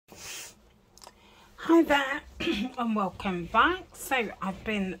Hi there and welcome back. So I've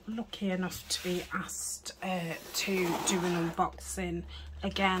been lucky enough to be asked to do an unboxing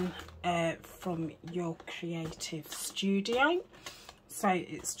again from your creative studio. So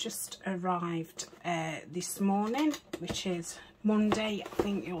it's just arrived this morning, which is Monday. I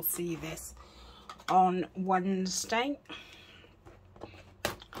think you'll see this on Wednesday.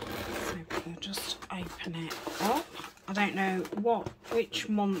 So we'll just open it up. I don't know which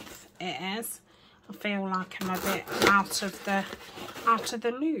month it is. I feel like I'm a bit out of the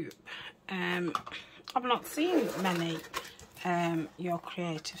loop. I've not seen many your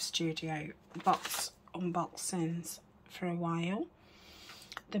creative studio box unboxings for a while.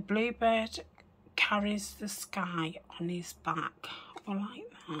 The bluebird carries the sky on his back. I like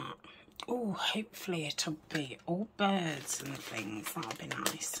that. Oh, hopefully it'll be all birds and things. That'll be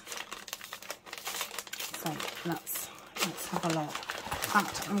nice. So let's have a look. In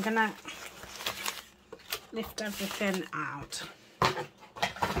fact, I'm gonna lift everything out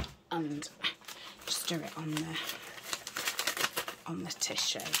and just do it on the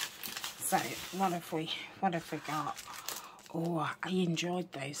tissue. So what have we got? Oh, I enjoyed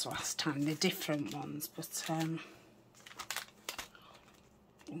those last time, the different ones, but oh,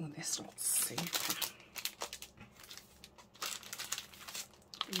 this looks super.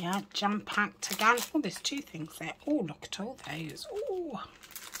 Yeah, jam-packed again. Oh, there's two things there. Oh, look at all those. Oh,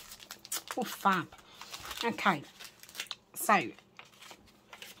 fab. Okay, so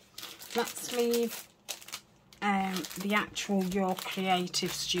let's leave the actual Your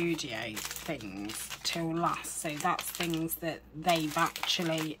Creative Studio things till last. So that's things that they've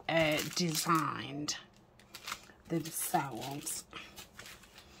actually designed themselves.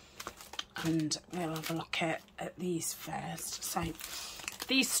 And we'll have a look at these first. So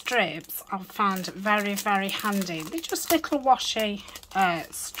these strips I've found very, very handy. They're just little washi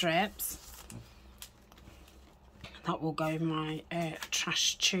strips. That will go in my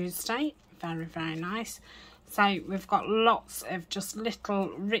Trash Tuesday. Very, very nice. So we've got lots of just little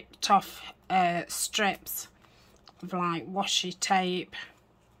ripped off strips of like washi tape.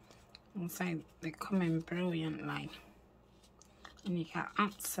 And so they come in brilliantly. And you get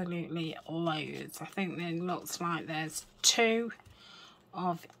absolutely loads. I think it looks like there's 2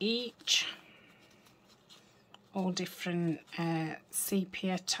 of each. All different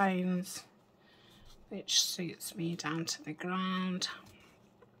sepia tones, which suits me down to the ground.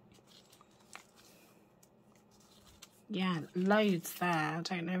 Yeah, loads there. I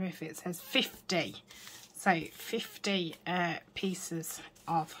don't know if it says 50. So 50 pieces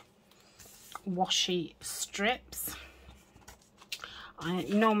of washi strips. I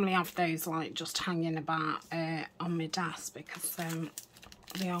normally have those like just hanging about on my desk because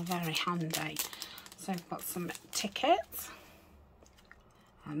they are very handy. So I've got some tickets.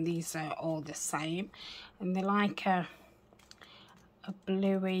 And these are all the same, and they're like a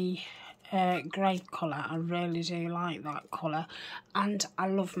bluey grey colour. I really do like that colour, and I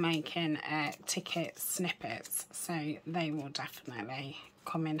love making ticket snippets, so they will definitely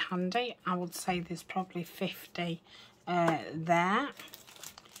come in handy. I would say there's probably 50 there.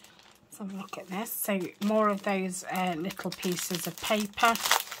 Let's have a look at this. So more of those little pieces of paper,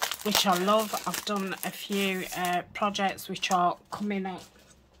 which I love. I've done a few projects which are coming up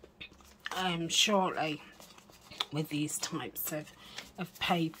shortly with these types of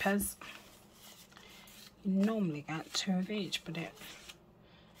papers. You normally get 2 of each, but it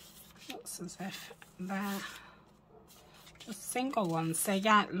looks as if they're just single ones. So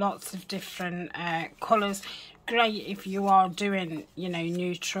yeah, lots of different colours. Great if you are doing, you know,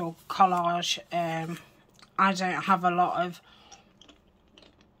 neutral collage. I don't have a lot of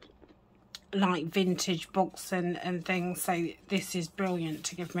like vintage books and things, so this is brilliant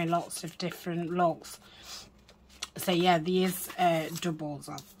to give me lots of different looks. So yeah, there is doubles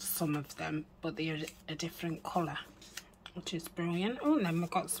of some of them, but they're a different colour, which is brilliant. Oh, and then we've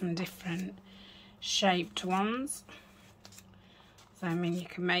got some different shaped ones. So I mean, you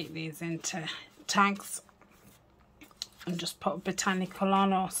can make these into tags and just put a botanical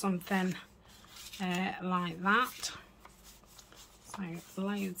on or something like that. So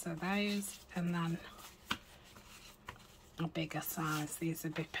loads of those, and then a bigger size. These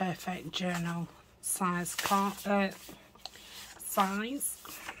would be perfect journal size size.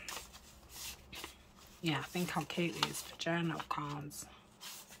 Yeah, I think I'll keep these for journal cards.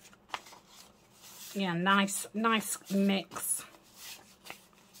 Yeah, nice mix.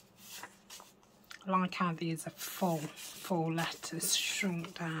 I like how these are full letters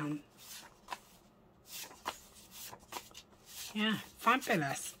shrunk down. Yeah,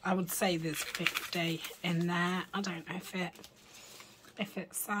 fabulous. I would say there's 50 in there. I don't know if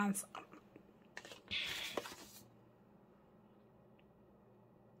it says.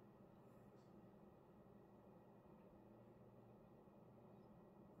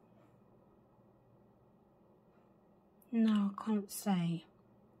 No, I can't say.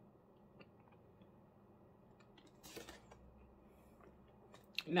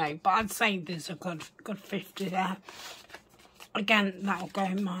 No, but I'd say there's a good 50 there. Again, that'll go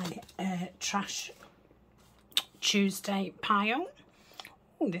in my Trash Tuesday pile.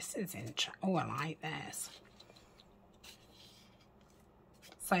 Oh, this is interesting. Oh, I like this.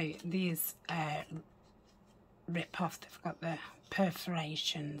 So these rip off, they've got the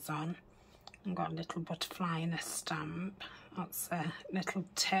perforations on. I've got a little butterfly and a stamp. That's a little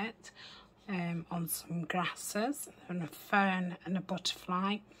tit on some grasses, and a fern and a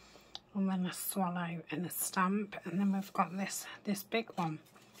butterfly, and then a swallow and a stamp, and then we've got this big one.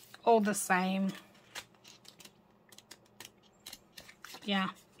 All the same. Yeah,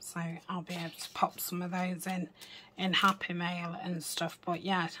 so I'll be able to pop some of those in Happy Mail and stuff, but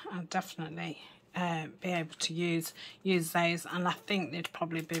yeah, I'll definitely be able to use those, and I think they'd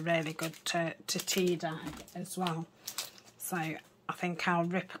probably be really good to tea dye as well. So I think I'll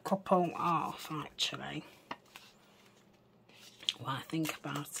rip a couple off actually while I think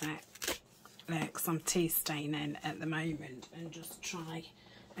about it, because I'm tea staining at the moment, and just try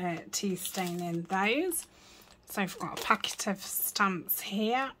tea staining those. So I've got a packet of stamps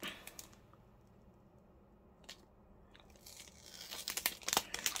here.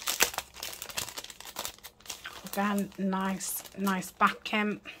 Again, nice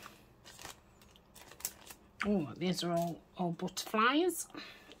backing. Oh, these are all butterflies.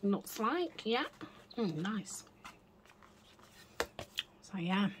 Looks like, yeah. Nice. So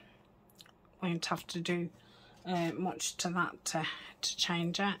yeah, won't have to do much to that to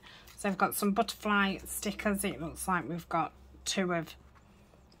change it. So I've got some butterfly stickers. It looks like we've got two of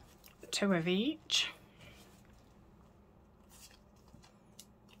each.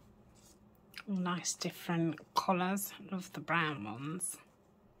 Nice different colours. Love the brown ones.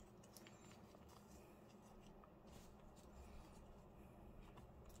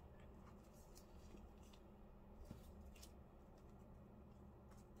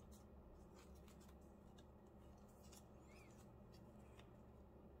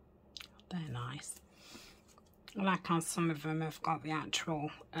 They're nice. I like how some of them have got the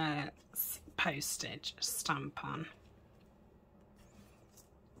actual postage stamp on.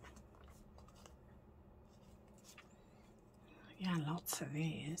 Yeah, lots of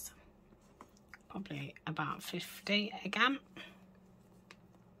these. Probably about 50 again.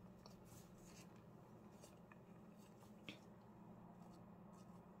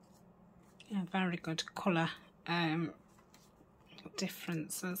 Yeah, very good colour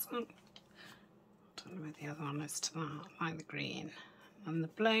differences. Oh, I don't know where the other one is to that. I like the green and the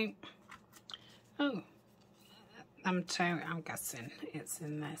blue. Oh, them two, I'm guessing it's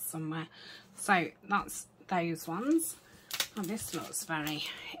in there somewhere. So that's those ones. Oh, this looks very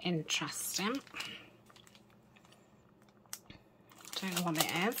interesting. Don't know what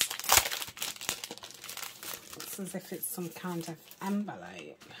it is. It's as if it's some kind of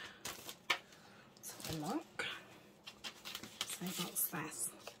envelope. Let's have a look. So what's this?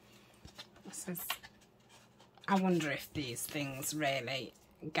 This is, I wonder if these things really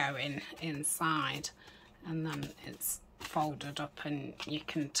go inside, and then it's folded up and you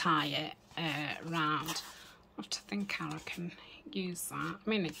can tie it round. I have to think how I can use that. I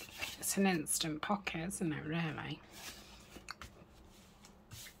mean, it's an instant pocket, isn't it, really?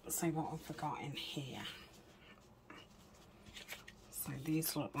 So what have we got in here? So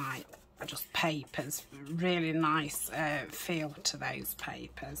these look like just papers. Really nice feel to those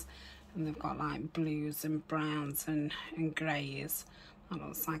papers. And they've got like blues and browns and greys. That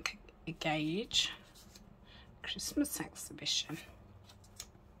looks like a gauge. Christmas exhibition.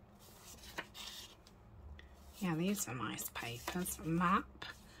 Yeah, these are nice papers. A map.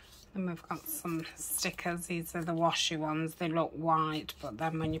 Then we've got some stickers. These are the washy ones. They look white, but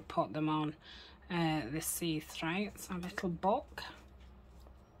then when you put them on, they see through. It's a little book.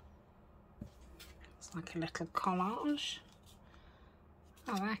 It's like a little collage.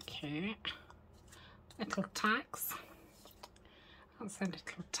 Oh, they're cute. Little tags. That's a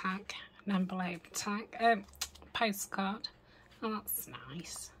little tag. An envelope tag. Postcard. Oh, that's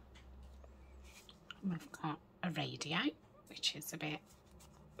nice. And we've got a radio, which is a bit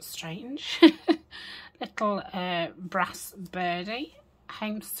strange. Little brass birdie.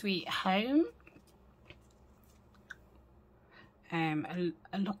 Home sweet home. A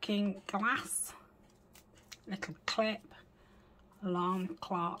looking glass. Little clip. Alarm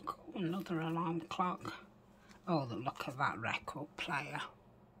clock. Another alarm clock. Oh, the look of that record player.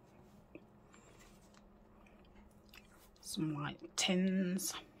 Some like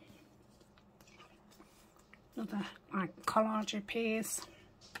tins. Another like collage piece.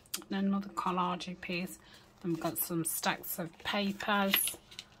 And another collage piece. I've got some stacks of papers.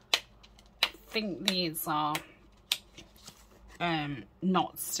 I think these are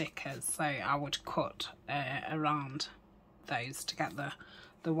not stickers, so I would cut around those to get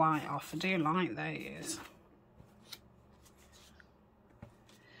the white off. I do like those.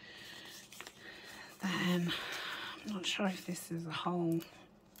 Then I'm not sure if this is a whole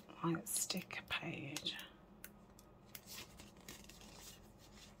like sticker page.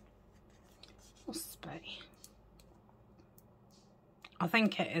 Must be. I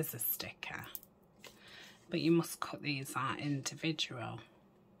think it is a sticker, but you must cut these out individual.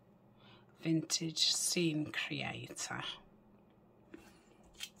 Vintage Scene Creator.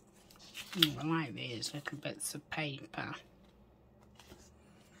 I like these little bits of paper.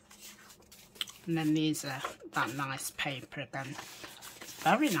 And then these are that nice paper again.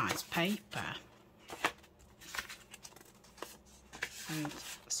 Very nice paper. And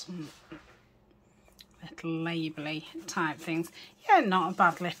some little labelly type things. Yeah, not a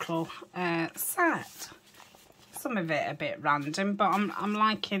bad little set. Some of it a bit random, but I'm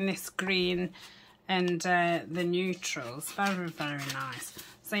liking this green and the neutrals. Very, very nice.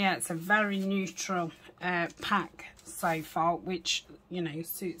 So yeah, it's a very neutral pack so far, which, you know,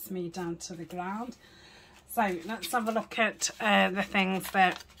 suits me down to the ground. So let's have a look at the things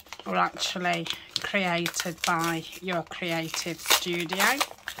that were actually created by your creative studio.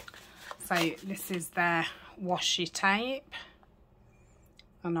 So this is their washi tape,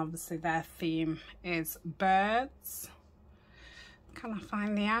 and obviously their theme is birds. Can I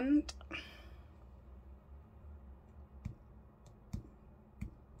find the end?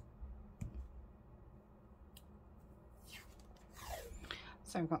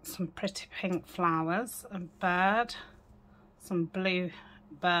 So we've got some pretty pink flowers, a bird, some blue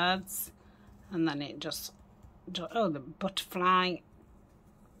birds, and then it just oh, the butterfly,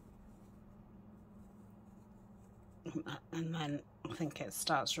 and then I think it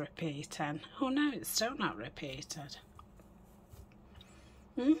starts repeating. Oh no, it's still not repeated.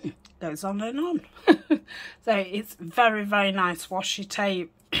 Goes on and on. So it's very, very nice washi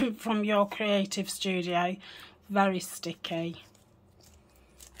tape from your creative studio. Very sticky.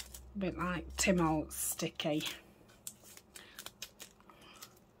 A bit like Tim Holtz sticky.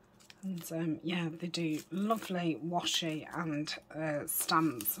 And yeah, they do lovely washi and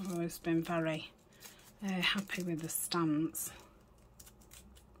stamps. I've always been very happy with the stamps.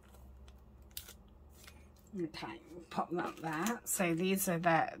 Okay, pop that there. So these are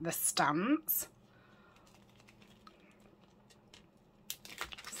the stamps.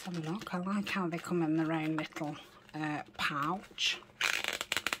 Let's have a look. I like how they come in their own little pouch.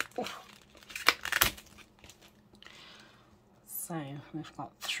 Ooh. So we've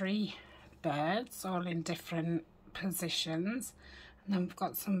got 3 birds all in different positions, and then we've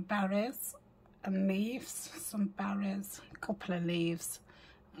got some berries and leaves, some berries, a couple of leaves,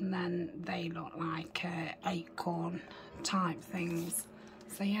 and then they look like acorn type things.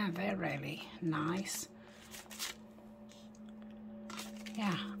 So yeah, they're really nice.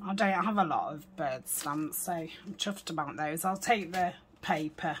 Yeah, I don't have a lot of bird stamps, so I'm chuffed about those. I'll take the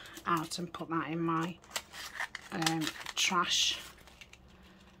paper out and put that in my trash.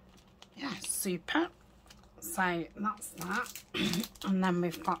 Yeah, super. So that's that. And then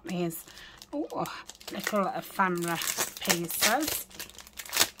we've got these little ephemera pieces.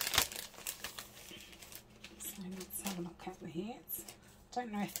 So let's have a look at these.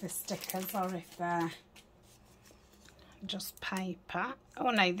 Don't know if they're stickers or if they're just paper. Oh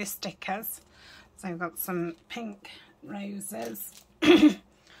no, they're stickers. So we've got some pink roses.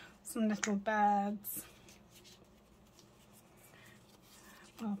 Some little birds,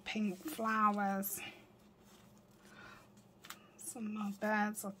 more pink flowers, some more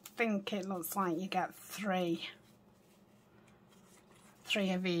birds. I think it looks like you get three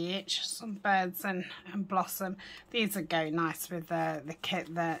of each, some birds and blossom. These would go nice with the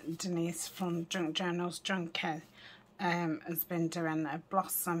kit that Denise from Junk Journals Junkie has been doing, a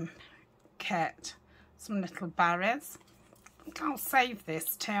blossom kit. Some little berries. I think I'll save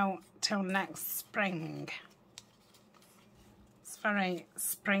this till next spring. It's very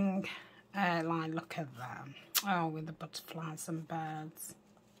spring like, look at them. Oh, with the butterflies and birds.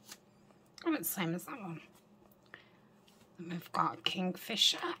 Oh, it's the same as that one. And we've got a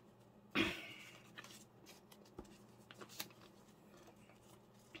kingfisher.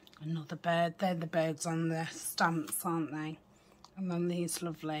 Another bird. They're the birds on the stamps, aren't they? And then these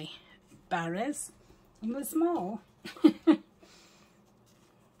lovely berries. And there's more.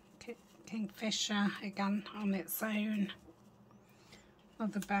 Kingfisher again on its own.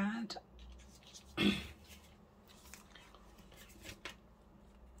 Another bird. I've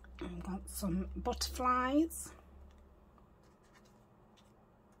got got some butterflies.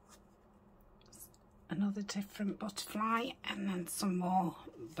 Another different butterfly, and then some more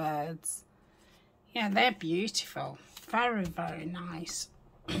birds. Yeah, they're beautiful. Very, very nice.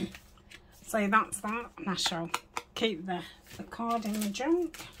 So that's that, and I shall keep the card in the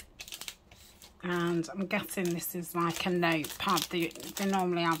junk. And I'm guessing this is like a notepad. They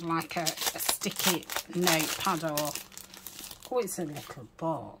normally have like a sticky notepad, or... Oh, it's a little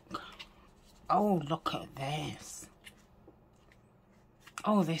book. Oh, look at this.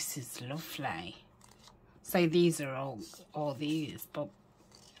 Oh, this is lovely. So these are all these, but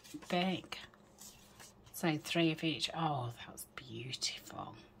big. So 3 of each. Oh, that's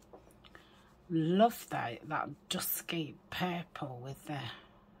beautiful. Love that dusky purple with the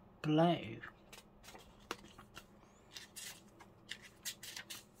blue.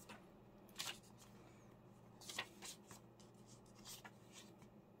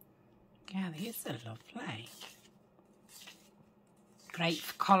 Yeah, these are lovely. Great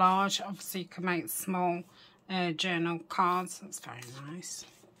for collage. Obviously, you can make small journal cards. That's very nice.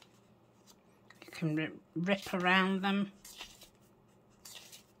 You can rip around them.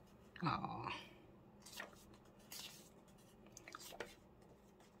 Oh.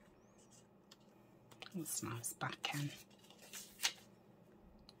 That's nice backing.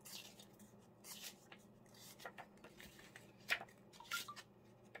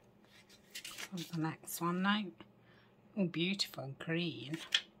 The next one now. Oh, beautiful green.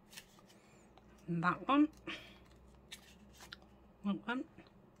 And that one. That one.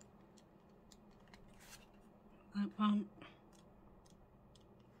 That one.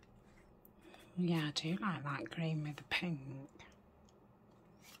 Yeah, I do like that green with the pink.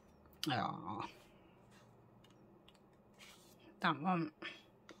 Oh. That one.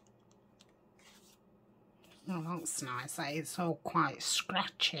 Oh, that's nice. It's all quite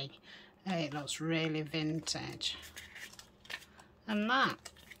scratchy. It looks really vintage. And that.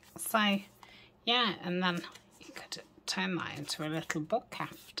 So, yeah, and then you could turn that into a little book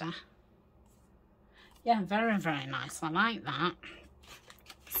after. Yeah, very, very nice. I like that.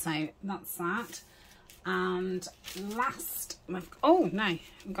 So, that's that. And last, oh, no,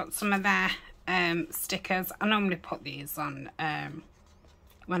 I've got some of their stickers. I normally put these on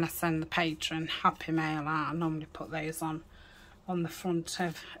when I send the patron happy mail out. I normally put those on the front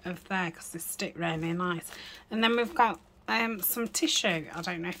of there because they stick really nice. And then we've got some tissue. I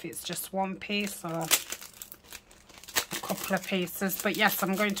don't know if it's just one piece or a couple of pieces, but yes,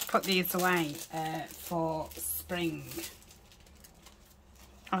 I'm going to put these away for spring.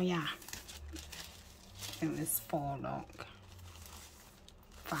 Oh yeah, I think there's 4, look.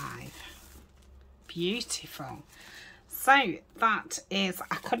 5. Beautiful. So that is,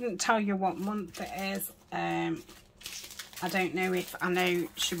 I couldn't tell you what month it is. I don't know if, I know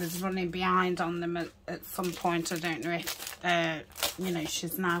she was running behind on them at some point. I don't know if, you know,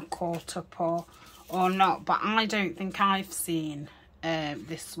 she's now caught up or not. But I don't think I've seen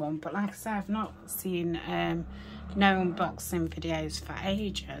this one. But like I said, I've not seen no unboxing videos for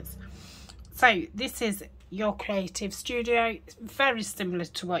ages. So this is Your Creative Studio. It's very similar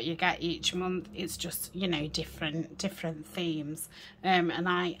to what you get each month. It's just, you know, different themes. And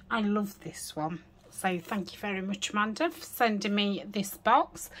I love this one. So thank you very much, Amanda, for sending me this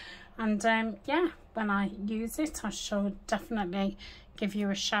box. And yeah, when I use it, I shall definitely give you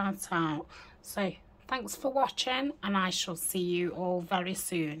a shout out. So thanks for watching, and I shall see you all very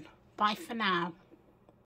soon. Bye for now.